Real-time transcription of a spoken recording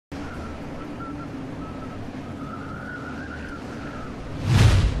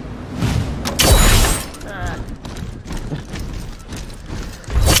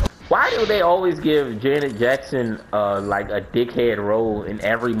Why do they always give Janet Jackson like a dickhead role in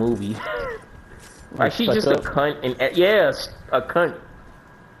every movie? Like she's just a cunt and yes, a cunt.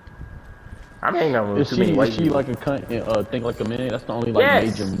 I'm hanging out with too many white people. Is she like a cunt and Think Like a Man? That's the only like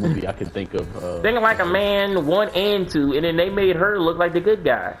major movie I can think of. Think Like a Man 1 and 2, and then they made her look like the good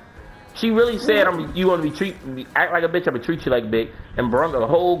guy. She really said, "You want to be act like a bitch? I'm gonna treat you like a bitch," and brought a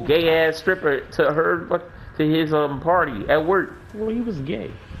whole gay ass stripper to his party at work. Well, he was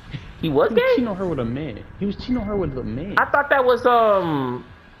gay. He was gay? Cheating on her with a man. He was cheating on her with a man. I thought that was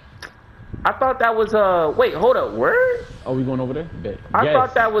wait, hold up, word? Are we going over there? Bet. I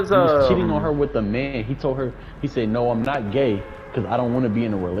thought that was he was cheating on her with a man. He told her, he said, "No, I'm not gay because I don't want to be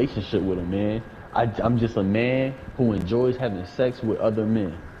in a relationship with a man. I'm just a man who enjoys having sex with other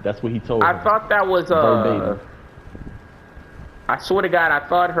men." That's what he told her. I thought that was verbatim. I swear to God, I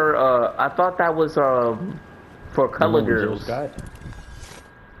thought that was for color girls.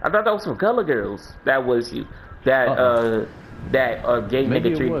 I thought that was for color girls. That was you. That gay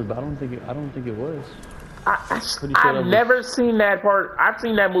Maybe nigga treat. It was, but I don't think it was. I've never seen that part. I've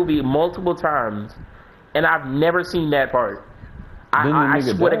seen that movie multiple times, and I've never seen that part. I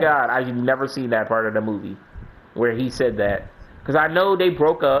swear to God, I've never seen that part of the movie where he said that. Because I know they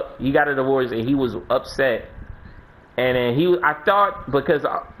broke up. He got a divorce, and he was upset. And then I thought, because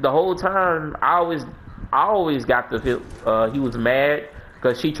the whole time I always got the feel he was mad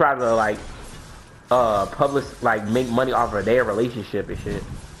because she tried to like make money off of their relationship and shit.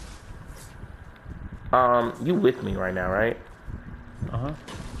 You with me right now, right?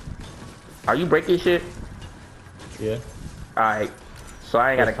 Are you breaking shit? Yeah. Alright. So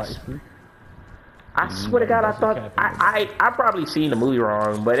I ain't gotta. I swear to God, I thought I probably seen the movie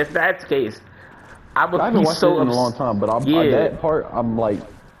wrong, but if that's the case, I haven't watched it in a long time. But that part, I'm like,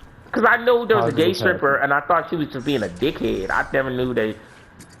 because I know there was a gay stripper, and I thought she was just being a dickhead. I never knew that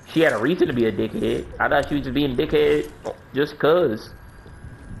she had a reason to be a dickhead. I thought she was just being a dickhead just cause.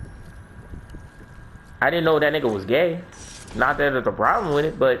 I didn't know that nigga was gay. Not that there's a problem with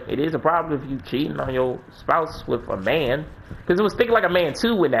it, but it is a problem if you cheating on your spouse with a man. Because it was Thinking Like a Man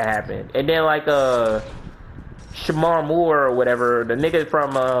 2 when that happened. And then like Shamar Moore or whatever, the nigga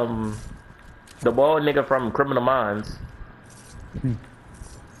from the bald nigga from Criminal Minds.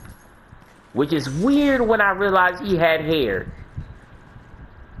 Which is weird when I realized he had hair.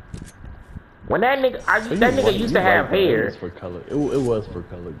 When that nigga used to have hair. It was for color. It was for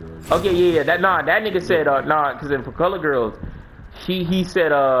color girls. Okay, yeah. That nigga said because for color girls, he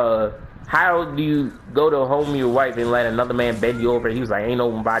said how do you go to home with your wife and let another man bend you over? He was like, ain't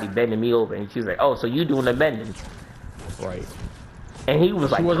nobody bending me over, and she was like, oh, so you doing the bending, right? And he was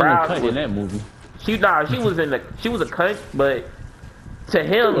she like, wasn't a cunt in that movie. She was a cunt, but to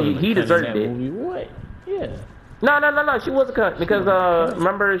him he deserved it. Movie. What? Yeah. No, she was a cunt because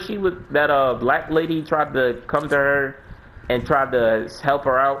remember she was that black lady tried to come to her and tried to help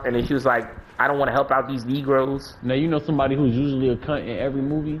her out, and then she was like, I don't want to help out these Negroes. Now you know somebody who's usually a cunt in every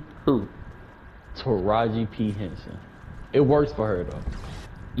movie? Who? Taraji P. Henson. It works for her though.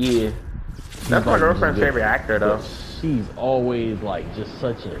 Yeah. That's my girlfriend's favorite actor though. She's always like just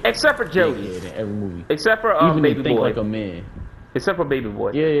such a except for Jodie in every movie. Except for even Baby Think Boy. Like a Man. Except for Baby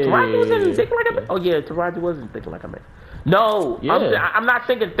Boy. Yeah. Taraji wasn't thinking like a man. Oh yeah, Taraji wasn't thinking like a man. No, yeah. I'm not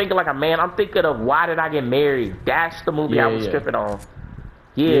thinking like a man. I'm thinking of Why Did I Get Married? That's the movie I was tripping on.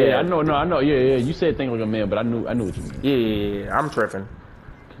 Yeah, I know. Yeah. You said Think Like a Man, but I knew what you mean. Yeah, I'm tripping.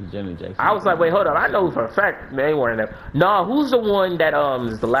 Janet Jackson. I was like, wait, hold up. I know for a fact they weren't there. No, who's the one that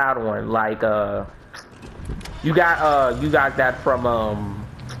is the loud one? Like you got that from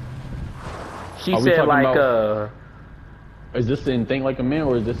she said like is this in Think Like a Man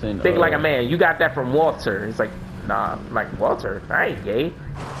or is this in Think Like a Man? You got that from Walter. It's like, nah, like Walter, I ain't gay.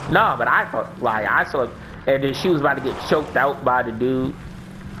 Nah, but I thought like I saw, and then she was about to get choked out by the dude.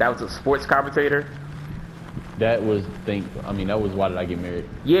 That was a sports commentator. That was Why Did I Get Married?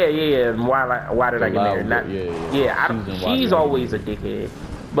 Yeah. Why did I get married? Not, yeah. She's always a dickhead,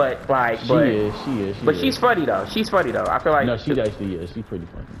 but like, she is. But she's funny though. I feel like she's actually she's pretty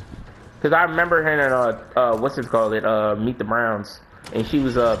funny. Cause I remember her in what's it called? Meet the Browns, and she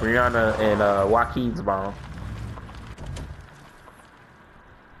was Brianna and Joaquin's mom.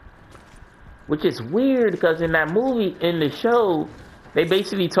 Which is weird because in that movie, in the show, they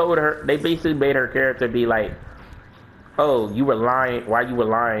basically made her character be like, oh, you were lying. Why you were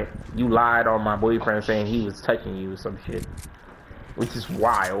lying? You lied on my boyfriend saying he was touching you or some shit. Which is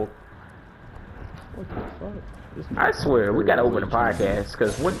wild. What the fuck? I swear, we gotta open the podcast,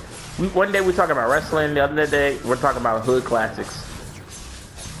 because one day we're talking about wrestling, the other day we're talking about hood classics.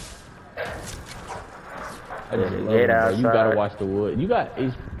 You gotta watch The Wood. You got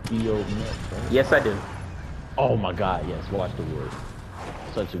see your neck, right? Yes, I do. Oh my God, yes. Watch the word.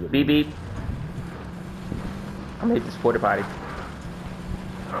 Such a good Beep beep. I'm gonna hit this porta potty.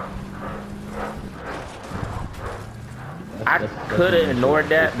 I could have ignored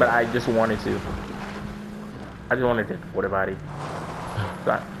that, but I just wanted to. I just wanted to hit the porta potty.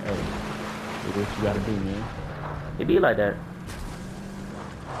 So hey, what you gotta do, man? It be like that.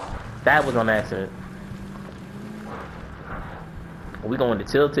 That was on accident. We going to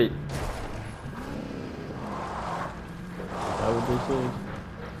Tilted. Is that what this is?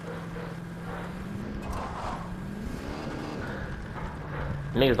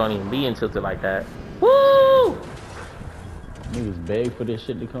 Niggas don't even be in Tilted like that. Woo! Niggas beg for this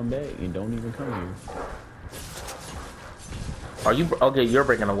shit to come back and don't even come here. Are you okay? You're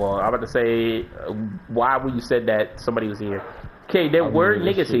breaking the wall. I'm about to say, why would you said that somebody was here? Okay, there were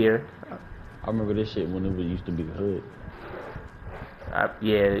niggas here. I remember this shit when it used to be the hood.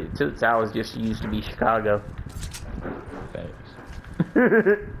 Yeah, Tilted Towers just used to be Chicago. Facts.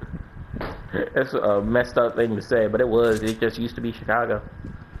 That's a messed up thing to say, but it was. It just used to be Chicago.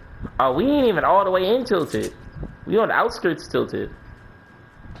 Oh, we ain't even all the way in Tilted. We on the outskirts Tilted.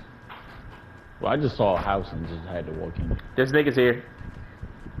 Well, I just saw a house and just had to walk in. There's niggas here.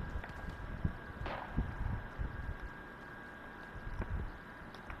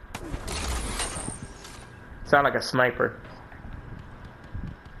 Sound like a sniper.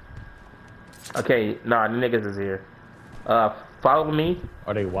 Okay, nah, the niggas is here. Follow me.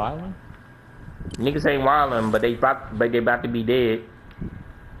 Are they wilding? Niggas ain't wildin', but they about to be dead.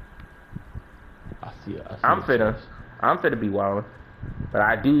 I see. I'm finna be wildin', but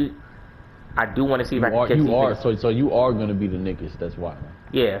I do want to see if I can catch you are niggas. so you are gonna be the niggas that's wilding.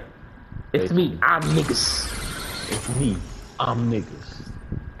 Yeah, it's Basically. me. I'm niggas. It's me. I'm niggas.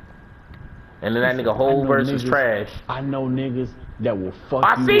 And then that nigga whole verse is trash. I know niggas that will fuck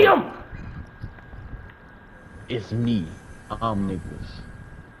I you see up. him. It's me. I'm niggas.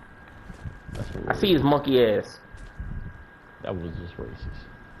 That's what I see his monkey ass. That was just racist.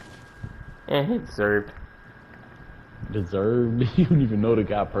 And he deserved. Deserved? You don't even know the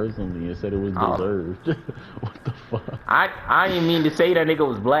guy personally and said it was deserved. What the fuck? I didn't mean to say that nigga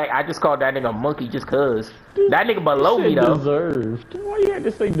was black. I just called that nigga a monkey just cause. That nigga below me though. Deserved. Why you had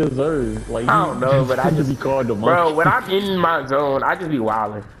to say deserved? Like I don't know, but I just be called a monkey. Bro, when I'm in my zone, I just be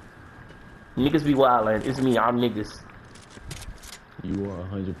wildin'. Niggas be wildin'. It's me. I'm niggas. You are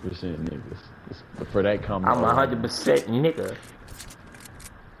 100% niggas. For that comment. I'm 100% nigga.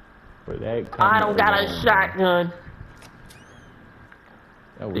 For that comment. I don't got a shotgun.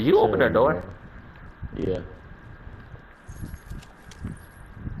 Did you open the door? Yeah.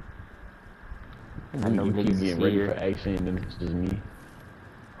 I know you keep niggas getting is ready here. for action and then it's just me.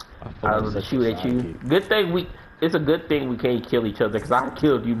 I was gonna shoot at you. Good thing it's a good thing we can't kill each other because I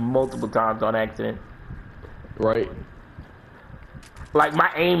killed you multiple times on accident. Right. Like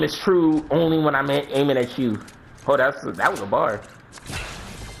my aim is true only when I'm aiming at you. Oh, that was a bar.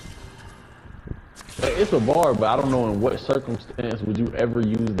 It's a bar, but I don't know in what circumstance would you ever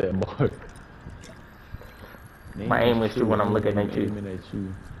use that bar. My aim is true when I'm looking at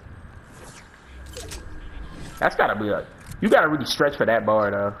you. That's gotta be you gotta really stretch for that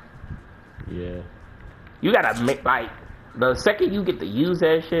bar though. Yeah. You gotta make like the second you get to use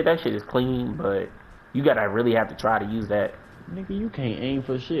that shit is clean, but you gotta really have to try to use that. Nigga, you can't aim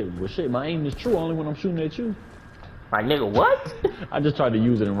for shit. Well, shit, my aim is true only when I'm shooting at you. Like, nigga, what? I just tried to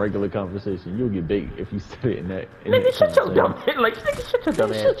use it in regular conversation. You'll get bait if you say it in that. Nigga, shut your dumb ass. Like, nigga, shut your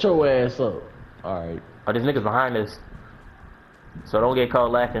dumb ass. Shut your ass up. Alright. Oh, there's niggas behind us. So don't get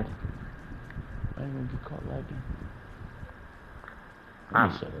caught lacking. I ain't gonna get caught lacking.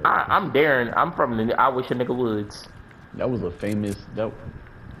 I'm Darren. I'm from the I Wish a Nigga Woods. That was a famous. That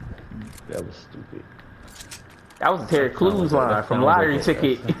was stupid. That was a Terry Crews line from Lottery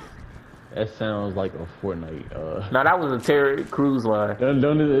Ticket. That sounds like a Fortnite. No, that was a Terry Crews line.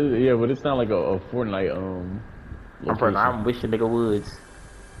 Yeah, but it sounds like a Fortnite. I'm Wish a Nigga Woods.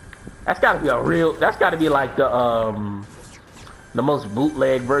 That's gotta be a real. That's gotta be like the most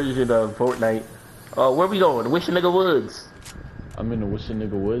bootleg version of Fortnite. Where we going? Wish a Nigga Woods. I'm in the Wish a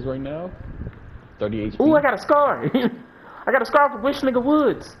Nigga Woods right now. 30 HP. Ooh, I got a scar. I got a scar from Wish a Nigga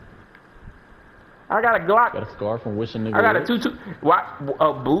Woods. I got a Glock. Got a scar from Wish a Nigga I got Woods. a 2-2.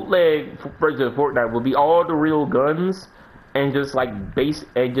 A bootleg version of Fortnite will be all the real guns and just like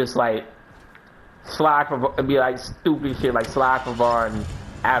slide from and be like stupid shit like slide from Varn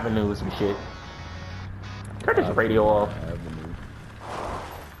Avenues and shit. Turn this radio off.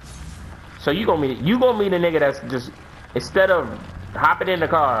 So you gonna meet the nigga that's just instead of hopping in the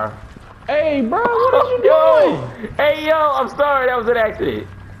car. Hey, bro, what are you doing? Hey, yo, I'm sorry, that was an accident.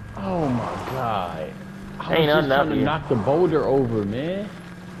 Oh my god. I Ain't was just trying nothing to knock the boulder over, man.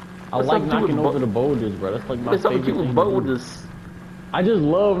 I like knocking over the boulders, bro. That's like my favorite thing to boulders? do. I just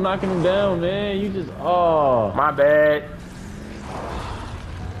love knocking them down, man. You just, oh. My bad.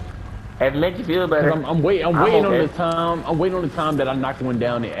 It make you feel better. I'm waiting on the time. I'm waiting on the time that I knock one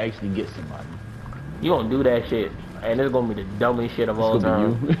down and actually get somebody. You gonna do that shit, and it's gonna be the dumbest shit of all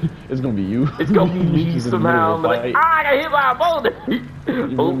time. It's gonna be you. It's gonna be me somehow. I'm like, I got hit by a boulder.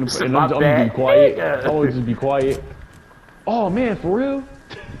 Oops, and I'm gonna be quiet. I'll just be quiet. Oh man, for real?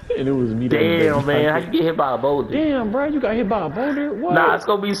 And it was me. Damn, man, how you get hit by a boulder? Damn, bro, you got hit by a boulder? What? Nah, it's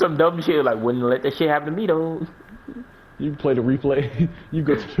gonna be some dumb shit. Like, wouldn't let that shit happen to me though. You play the replay. You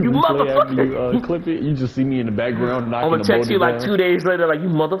go to the replay after you clip it. You just see me in the background knocking the boulder down. I'm gonna text you like 2 days later, like, you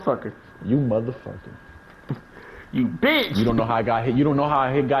motherfucker. You motherfucker. You bitch. You don't know how I got hit. You don't know how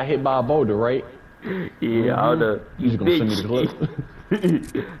I got hit by a boulder, right? Yeah, I know. You just gonna send me the clip.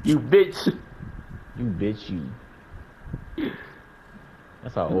 You bitch. You bitch, you.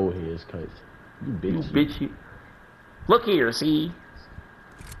 That's how old he is, cuz. You bitch. You bitch, you. Look here, see?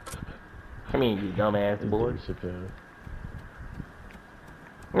 Come here, you dumbass boy.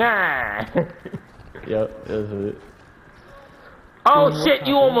 Nah. Yep, that's it. Oh shit,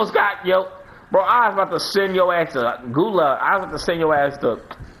 you almost got, yo. Bro, I was about to send your ass to Gula. I was about to send your ass to.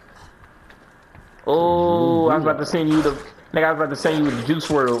 Oh, I was about to send you the. Nigga, I was about to send you the Juice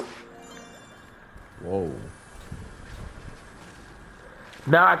World. Whoa.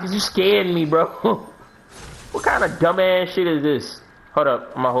 Nah, cause you scared me, bro. What kind of dumbass shit is this? Hold up,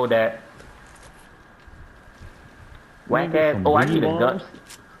 I'm gonna hold that. Whack ass. Oh, I need a gun.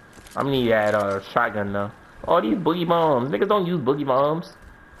 I'm gonna need that shotgun though. All these boogie bombs. Niggas don't use boogie bombs.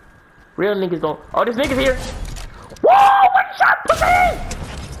 Real niggas don't. Oh, this nigga's here. Whoa! One shot, pussy!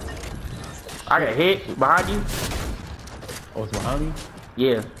 I got hit behind you. Oh, it's behind me?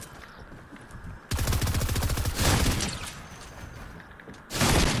 Yeah.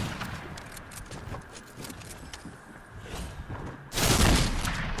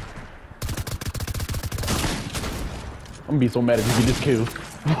 I'm gonna be so mad if you get this kill.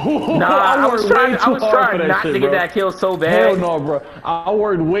 Nah, I was trying not to get that kill so bad. Hell no, bro. I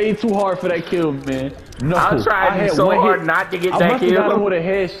worked way too hard for that kill, man. No, I was trying so hard not to get that kill. I must have got him with a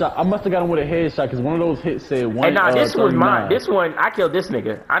headshot. I must have got him with a headshot because one of those hits said one. And nah, this was mine. This one, I killed this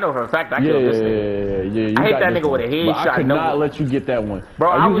nigga. I know for a fact I killed this nigga. Yeah. I hit that nigga with a headshot. I could not let you get that one.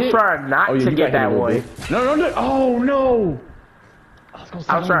 Bro, I was trying not to get that one. No. Oh, no.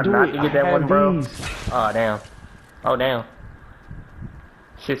 I was trying not to get that one, bro. Oh, damn. Oh, damn.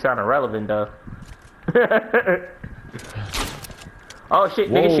 Shit sounded relevant, though. Oh, shit,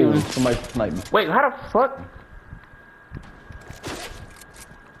 nigga shooting. Somebody sniped me. Wait, how the fuck?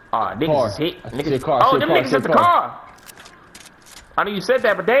 Aw, niggas is hit. Niggas. Oh, them niggas at the car. I know you said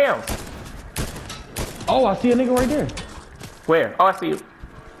that, but damn. Oh, I see a nigga right there. Where? Oh, I see you.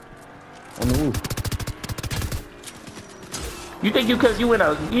 On the roof. You think because you in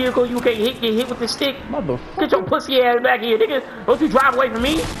a vehicle you can't get hit with the stick? Motherfucker. Get your pussy ass back here, nigga. Don't you drive away from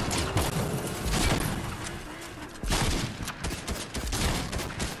me?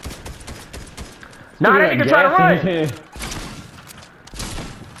 Nah, that nigga trying to run.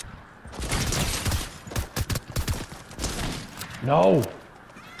 No.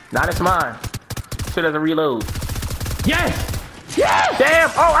 Nah, that's mine. Shit doesn't reload. Yes! Yes!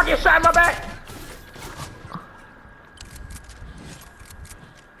 Damn! Oh, I get shot in my back!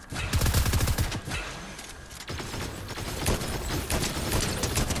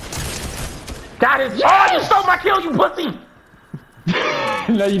 Got it! Yes! Oh, you stole my kill, you pussy!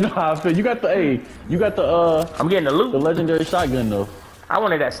 Now you know how I feel. You got the I'm getting the loot. The legendary shotgun though. I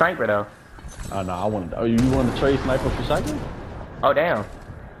wanted that sniper though. Oh no, I wanted. Oh, you want to trade sniper for shotgun? Oh damn.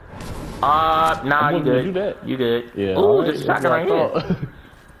 Nah, you good. Do that. You good. Yeah. Ooh, there's a shotgun right here.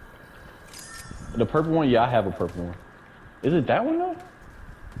 The purple one, yeah, I have a purple one. Is it that one though?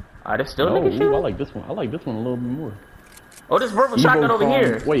 There's still nigga shooting? I like this one. I like this one a little bit more. Oh, this purple shotgun over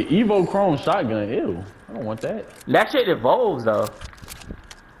here. Wait, Evo Chrome shotgun. Ew. I don't want that. That shit evolves though.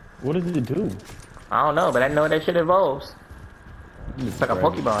 What does it do? I don't know, but I know that shit evolves. It's like a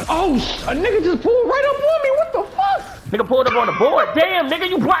Pokemon. Oh, a nigga just pulled right up on me. What the fuck? Nigga pulled up on the board. Damn, nigga,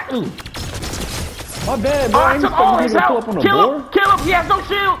 you blocking me. My bad, bro. Oh, I took all his health. Kill him. Kill him. He has no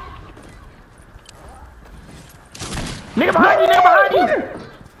shield. Nigga behind you. Nigga behind you.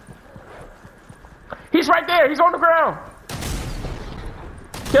 He's right there. He's on the ground.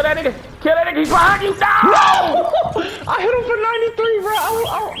 Kill that nigga. Kill that nigga. He's behind you. No! I hit him for 93, bro.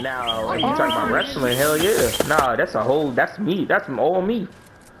 No, you talking about wrestling? Hell yeah. Nah, that's me. That's all me.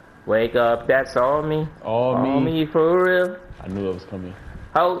 Wake up. That's all me. All me for real. I knew it was coming.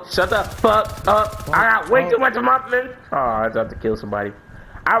 Oh, shut the fuck up. I got way too much of my thing. Oh, I just have to kill somebody.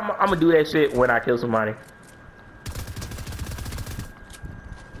 I'm gonna do that shit when I kill somebody.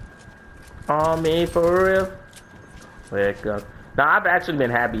 Oh, me for real. Wake up. Now, I've actually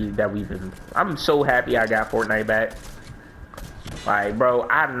been happy that I'm so happy I got Fortnite back. Like, bro,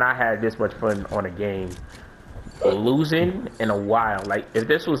 I've not had this much fun on a game losing in a while. Like, if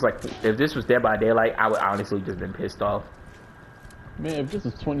this was Dead by Daylight, I would honestly just been pissed off. Man, if this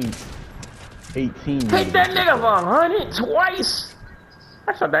is 2018, take that nigga for 100 twice.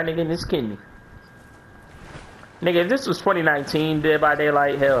 I shot that nigga in his kidney. Nigga, if this was 2019 Dead by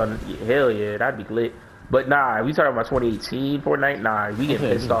Daylight, hell yeah, that'd be lit. But nah, we talking about 2018 Fortnite. Nah, we get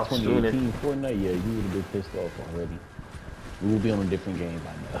pissed off soon. 2018 Fortnite, yeah, you would have been pissed off already. We will be on a different game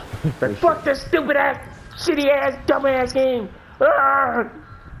by now. But fuck this stupid ass, shitty ass, dumb ass game. I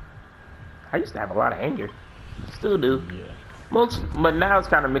used to have a lot of anger. Still do. Yeah. But now it's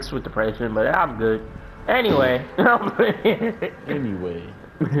kind of mixed with depression, but I'm good. Anyway.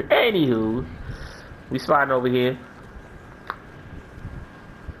 Anywho. We sliding over here.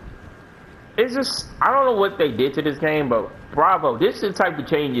 It's just, I don't know what they did to this game, but bravo. This is the type of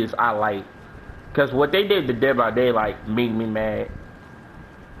changes I like. Because what they did to Dead by Daylight made me mad.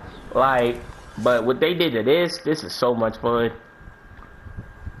 Like, but what they did to this is so much fun.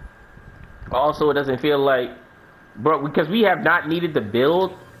 Also, it doesn't feel like, bro, because we have not needed to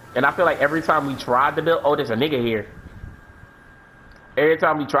build, and I feel like every time we tried to build, oh, there's a nigga here. Every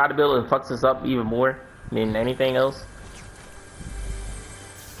time we try to build, it fucks us up even more than anything else.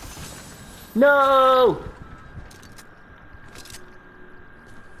 No!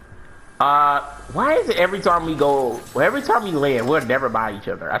 Why is it every time we land, we'll never buy each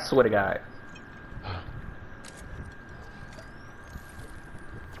other? I swear to God.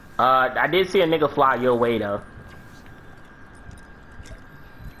 I did see a nigga fly your way though.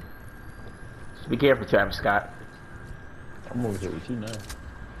 Just be careful, Travis Scott. I'm over here with you now.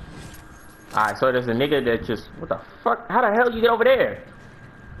 Alright, so there's a nigga that just, what the fuck? How the hell you get over there?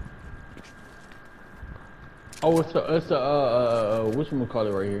 Oh, it's a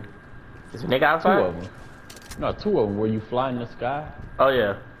whatchamacallit right here. There's a nigga outside? Two of them. No, two of them. Where you fly in the sky? Oh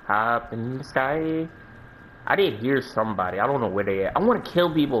yeah, high up in the sky. I did hear somebody. I don't know where they at. I want to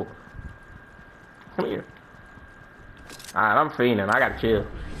kill people. Come here. Alright, I'm fiending. I gotta chill.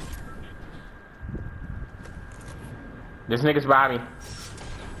 This nigga's by me.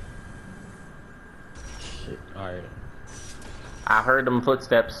 Shit. Alright. I heard them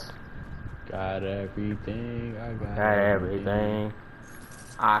footsteps. Got everything. I got everything.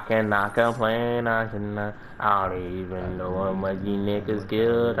 I cannot complain. I don't even know how much you niggas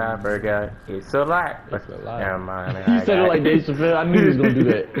killed. I forgot. It's a lot. It's a lot. Never mind. You said it like Dave Chappelle. I knew he was gonna do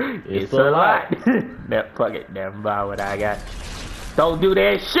that. It's a lot. Fuck it. Never mind what I got. Don't do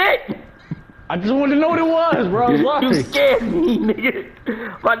that shit. I just wanted to know what it was, bro. I'm sorry. You scared me,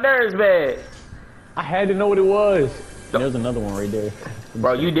 nigga. My nerves bad. I had to know what it was. There's another one right there.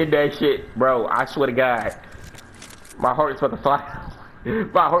 Bro, you did that shit, bro. I swear to God. My heart is about to fly.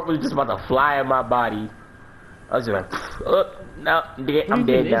 My heart was just about to fly in my body. I was just like, oh, no, I'm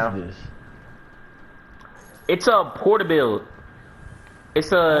dead now. This? It's a porta build.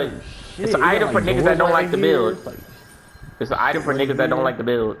 It's a it's an item for niggas that don't like to build. It's an item for niggas that don't like to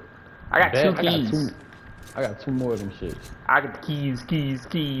build. I got two keys. I got two more of them shits. I got the keys.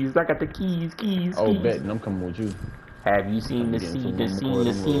 I got the keys. Oh, bet, and I'm coming with you. Have you seen my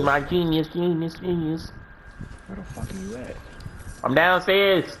genius? Where the fuck are you at? I'm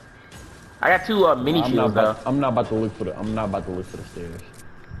downstairs. I got two mini shields though. I'm not about to look for the stairs.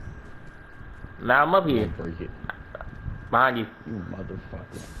 Now I'm up here. Break it. Behind you. You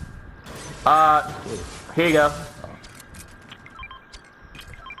motherfucker. Here you go.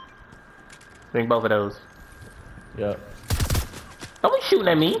 Bring both of those. Yep. Don't be shooting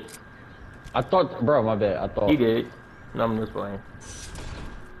at me. I thought, bro, my bad. I thought. You did. No, I'm just playing.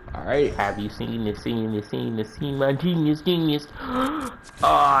 Alright. Have you seen my genius?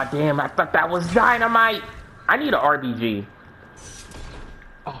 Oh, damn, I thought that was dynamite. I need an RBG.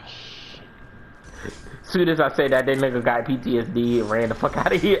 Oh, shit. Soon as I say that, that nigga got PTSD and ran the fuck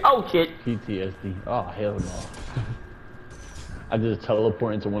out of here. Oh, shit. PTSD. Oh, hell no. I just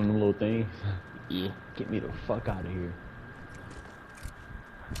teleport into one of them little things. Yeah. Get me the fuck out of here.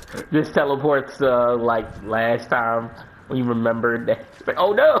 This teleports like last time when you remembered that. Like,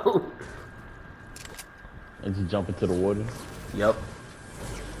 oh no! And you jump into the water? Yep.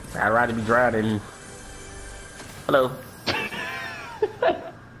 I'd rather be drowning. Hello.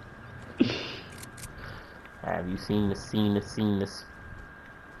 Have you seen this?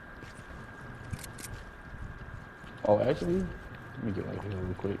 Oh, actually, Let me get like here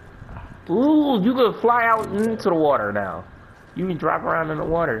real quick. Ooh, you can fly out into the water now. You can drive around in the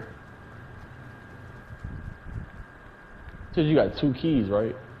water. Says you got 2 keys,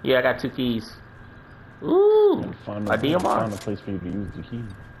 right? Yeah, I got 2 keys. Ooh, a DMR. Find a place for you to use the key.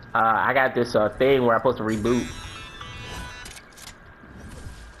 I got this thing where I'm supposed to reboot.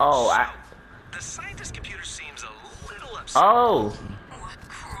 Oh, the scientist computer seems a little upset. Oh. What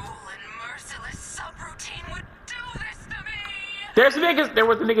cruel and merciless subroutine would do this to me? There's niggas. There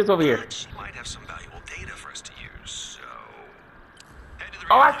was the niggas over here. She might have some valuable data for us to use. So.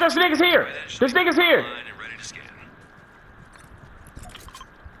 Oh, there's niggas here. There's niggas here.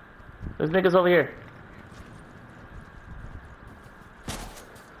 There's niggas over here.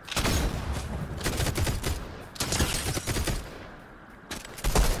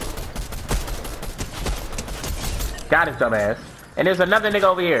 Got his dumb ass. And there's another nigga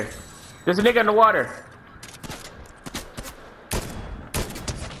over here. There's a nigga in the water.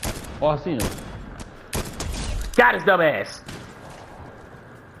 Oh, I see him. Got his dumb ass.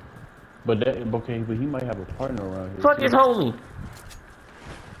 But he might have a partner around here. Fuck his homie.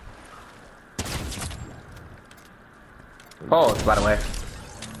 Pause, by the way.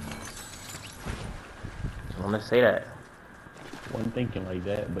 I'm gonna say that. Wasn't thinking like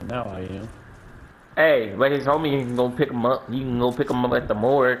that, but now I am. Hey, but his homie, you can go pick him up. You can go pick him up at the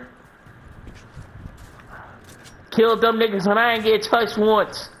morgue. Kill them niggas when I ain't get touched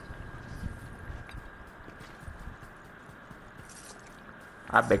once.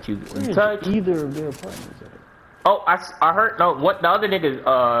 I bet you get touched. Either of their partners at? Oh, I heard, no, what, the other nigga,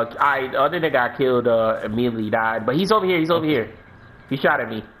 the other nigga I killed, immediately died. But he's over here, he's over here. He shot at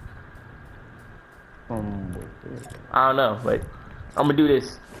me. I don't know, but I'm gonna do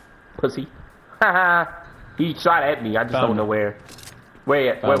this, pussy. Haha. He shot at me, I just don't know where.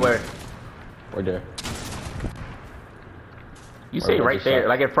 Where? Right there. You say right there,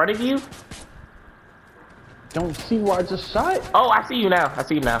 like in front of you? Don't see where I just shot? Oh, I see you now, I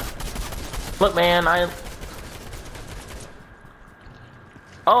see you now. Look, man,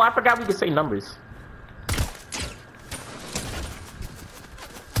 Oh, I forgot we could say numbers.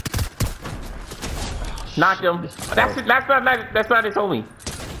 Knocked him. That's not his homie.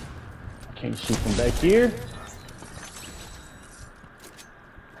 Can't shoot from back here.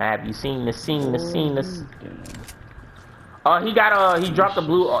 Have you seen this? Oh, he got he dropped a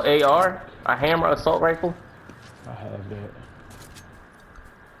blue AR, a hammer assault rifle. I have that.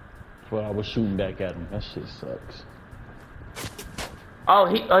 Well, I was shooting back at him. That shit sucks. Oh,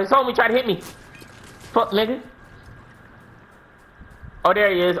 his homie tried to hit me. Fuck, nigga. Oh,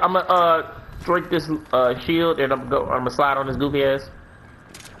 there he is. I'm gonna break this shield and I'm gonna slide on his goofy ass.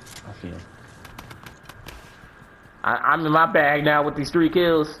 I see him. I'm in my bag now with these 3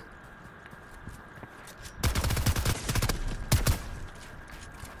 kills.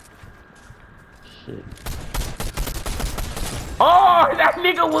 Shit. Oh, that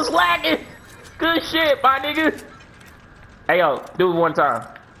nigga was lagging. Good shit, my nigga. Hey, yo, do it one time.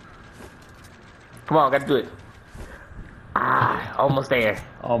 Come on, gotta do it. Ah, almost there.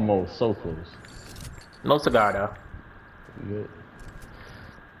 Almost, so close. No cigar, though. Good.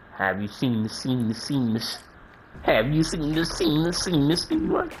 Have you seen this? Have you seen this thing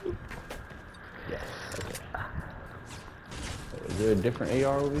right here? Yes, okay. Is there a different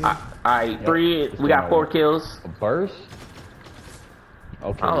AR over here? Alright, yep. 3, we got 4 kills. A burst?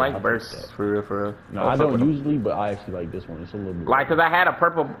 Okay. I don't like bursts, for real. No, I don't usually, but I actually like this one. It's a little bit. Like, cause I had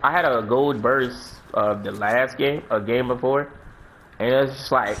a gold burst of the last game, a game before. And it's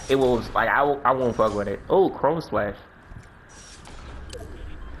just like, it was like, I won't fuck with it. Oh, chrome splash.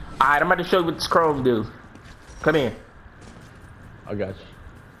 Alright, I'm about to show you what this chrome do. Come in. I got you.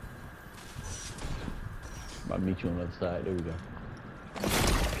 I'll meet you on the other side. There we go.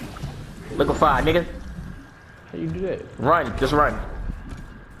 Liquefy, nigga. How you do that? Run, just run.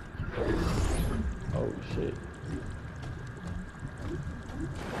 Oh shit.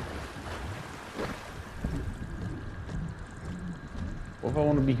 What if I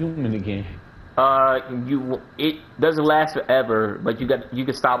want to be human again? It doesn't last forever, but you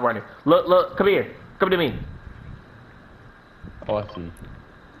can stop running. Look, come here. Come to me. Oh, I see.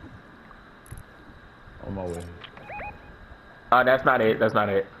 On my way. That's not it.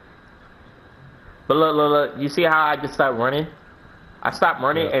 But look. You see how I just stopped running? I stopped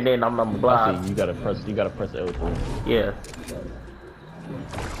running and then I'm blind. I see. You gotta press L3. Yeah.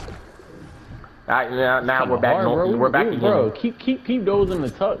 Now we're back. We're back again. Bro, keep those in the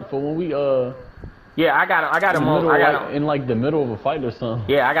tuck for when we Yeah, I got him on. In like the middle of a fight or something.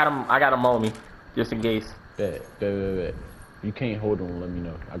 Yeah, I got him on me, just in case. Bet. You can't hold them. Let me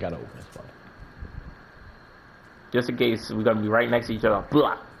know. I gotta open this spot. Just in case we're gonna be right next to each other.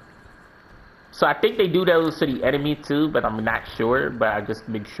 Blah. So I think they do those to the enemy too, but I'm not sure. But I just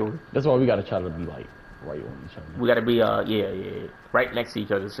make sure. That's why we gotta try to be like right on each other. We gotta be yeah, right next to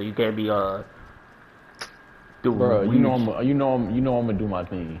each other. So you can't be Bro, you know I'm gonna do my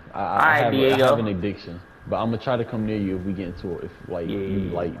thing. I have an addiction, but I'm gonna try to come near you if we get into it. If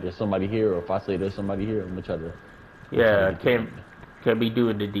like there's somebody here, or if I say there's somebody here, I'm gonna try to. Yeah, can't be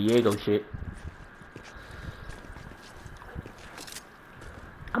doing the Diego shit.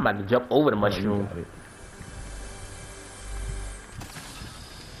 I'm about to jump over the mushroom.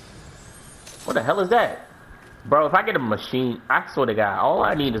 What the hell is that? Bro, if I get a machine, I swear to God, all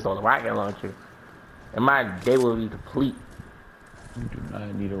I need is a rocket launcher. And my day will be complete. You do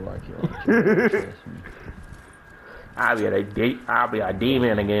not need a rocket launcher. Trust me. I'll be a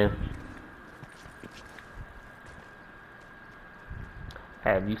demon again.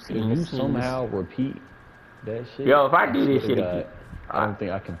 Have you seen this? Can you somehow repeat that shit? Yo, if I do this shit again, I don't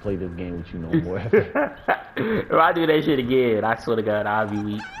think I can play this game with you no more. If I do that shit again, I swear to God, I'll be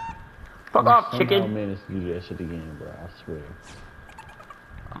weak. Fuck off, chicken. I'm managed to do that shit again, bro. I swear.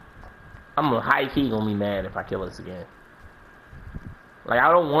 I'm a high key gonna be mad if I kill us again. Like,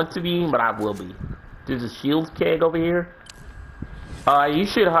 I don't want to be, but I will be. There's a shield keg over here. You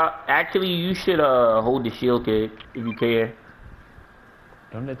should hold the shield keg if you care.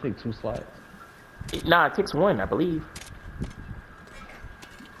 Don't that take 2 slots? Nah, it takes 1, I believe.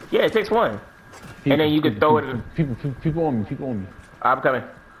 Yeah, it takes 1. And then you can throw it in. People on me. I'm coming.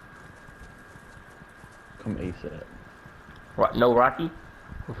 Come ASAP. No Rocky?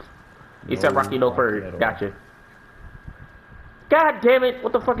 Except Rocky no fur. Gotcha. God damn it!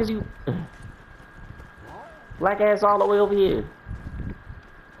 What the fuck is you? Black ass all the way over here.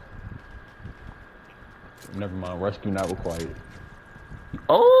 Never mind. Rescue not required.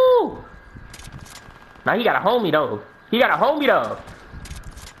 Oh! Now he got a homie though.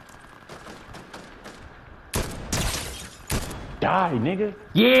 Die, nigga.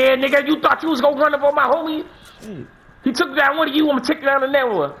 Yeah, nigga, you thought you was gonna run up on my homie? Shit. He took down one of you, I'm gonna take down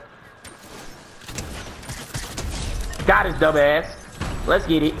another one. Got his dumb ass. Let's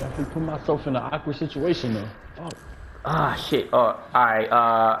get it. I can put myself in an awkward situation though. Fuck. Ah, shit. Alright,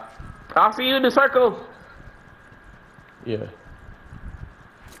 I'll see you in the circle. Yeah.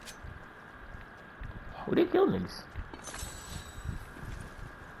 Who they kill niggas?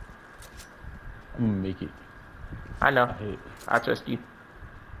 I'm gonna make it. I know. I trust you.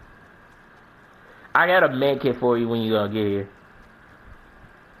 I got a med kit for you when you get here.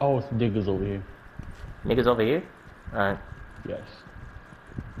 Oh, it's niggas over here. Niggas over here? Alright. Yes.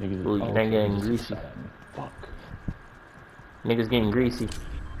 Niggas. Ooh, you ain't getting greasy. Fuck. Niggas getting greasy.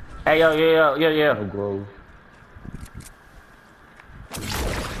 Hey, yo. No Grove.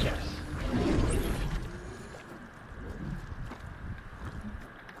 Yes.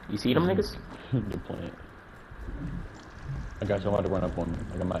 You see them niggas? The plant. I got you. I'm about to run up on them.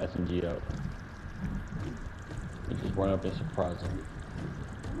 I got my SMG out. You just run up and surprise them.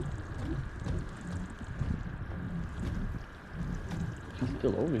 She's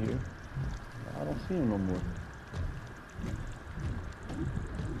still over here. I don't see him no more.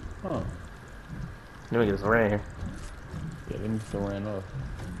 Huh. Niggas ran. Yeah, they still ran off.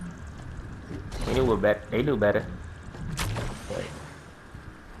 They knew better. They knew better. Right.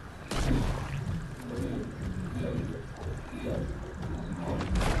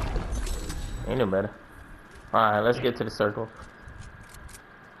 They knew better. Alright, let's get to the circle.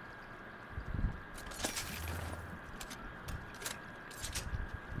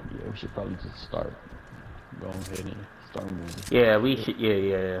 Yeah, we should probably just start. Go ahead and start moving. Yeah, we should.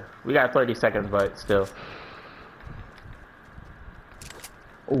 Yeah. We got 30 seconds, but still.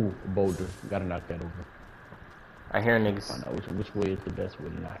 Oh, a boulder. We gotta knock that over. I hear niggas. Find out which way is the best way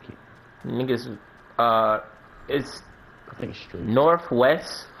to knock it. Niggas, it's I think straight.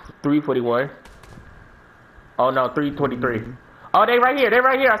 northwest 341. Oh no, 323. Oh, they right here.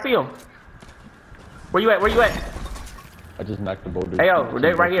 I see them. Where you at? I just knocked the boulder. Hey yo,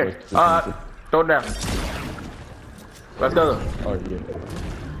 they right here. Throw it down. Let's go. Oh yeah.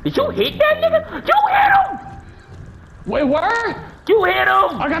 Did you hit that nigga? You hit him! Wait, where? You hit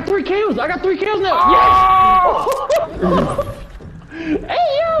him! I got 3 kills. now. Oh! Yes.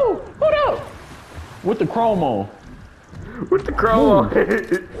 Hey yo, hold up. With the chrome on. With the chrome on.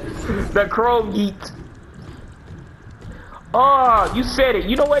 The chrome yeet. Oh, you said it.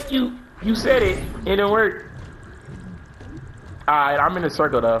 You know what? You said it, and it worked. Alright, I'm in the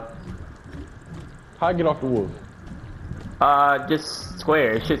circle though. How I get off the wolf? Just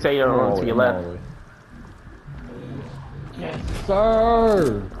square. It should say you're to your left. Yes,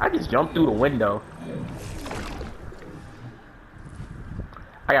 sir. I just jumped through the window.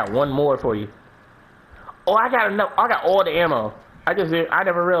 I got one more for you. Oh, I got enough. I got all the ammo. I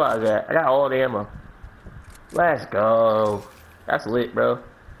never realized that. I got all the ammo. Let's go. That's lit, bro.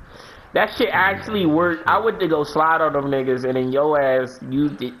 That shit actually worked. I went to go slide on them niggas, and then your ass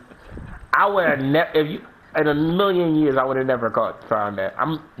used it. I would have never, if you, in a million years, I would have never found that.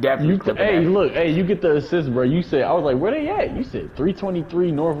 I'm definitely. Hey, look, hey, you get the assist, bro. You said, I was like, where they at? You said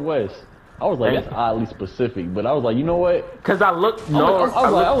 323 Northwest. I was like, that's oddly specific, but I was like, you know what? Cause I looked. I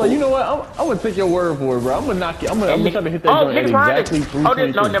was like, you know what? I'm gonna take your word for it, bro. I'm gonna knock it. I'm gonna try to hit that joint at exactly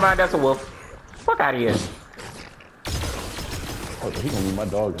 322. No, never mind. That's a wolf. Fuck out of here. Oh, he gonna be my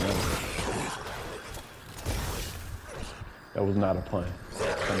dog now. That was not a pun.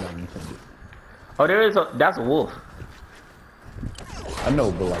 Oh, that's a wolf. I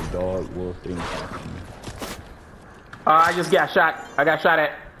know, but like dog, wolf, things. I just got shot. I got shot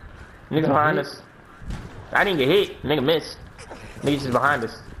at. Niggas behind us. I didn't get hit. Nigga missed. Niggas just behind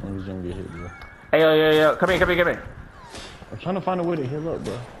us. I'm just gonna get hit, bro. Hey, yo. Come here. I'm trying to find a way to heal up,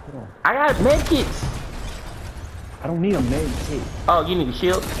 bro. Hold on. I got medkits. I don't need a med kit. Oh, you need a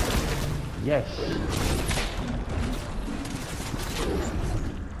shield? Yes.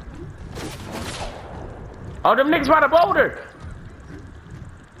 Oh, them niggas by the boulder.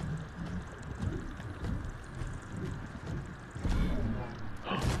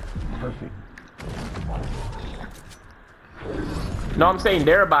 Perfect. No, I'm saying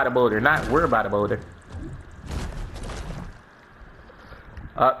they're by the boulder, not we're by the boulder.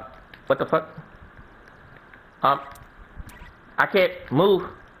 What the fuck? I can't move.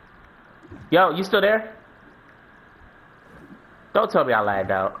 Yo, you still there? Don't tell me I lagged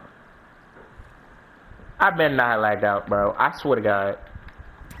out. I better not have lagged out, bro. I swear to God.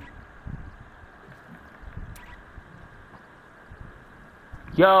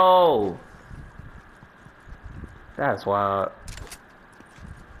 Yo! That's wild.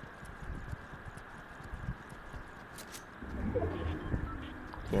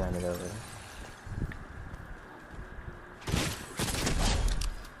 Yeah, I need over there.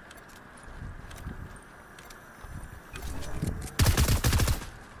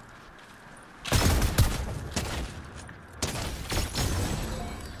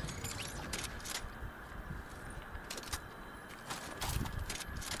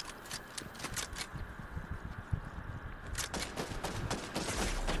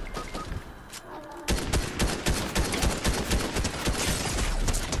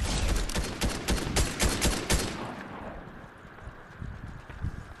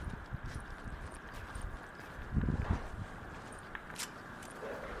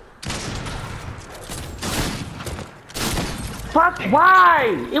 Fuck,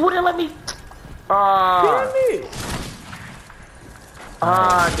 why? It wouldn't let me. Damn it.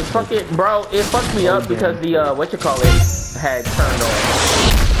 The fucking, bro, it fucked me up because the, had turned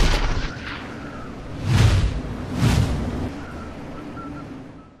on.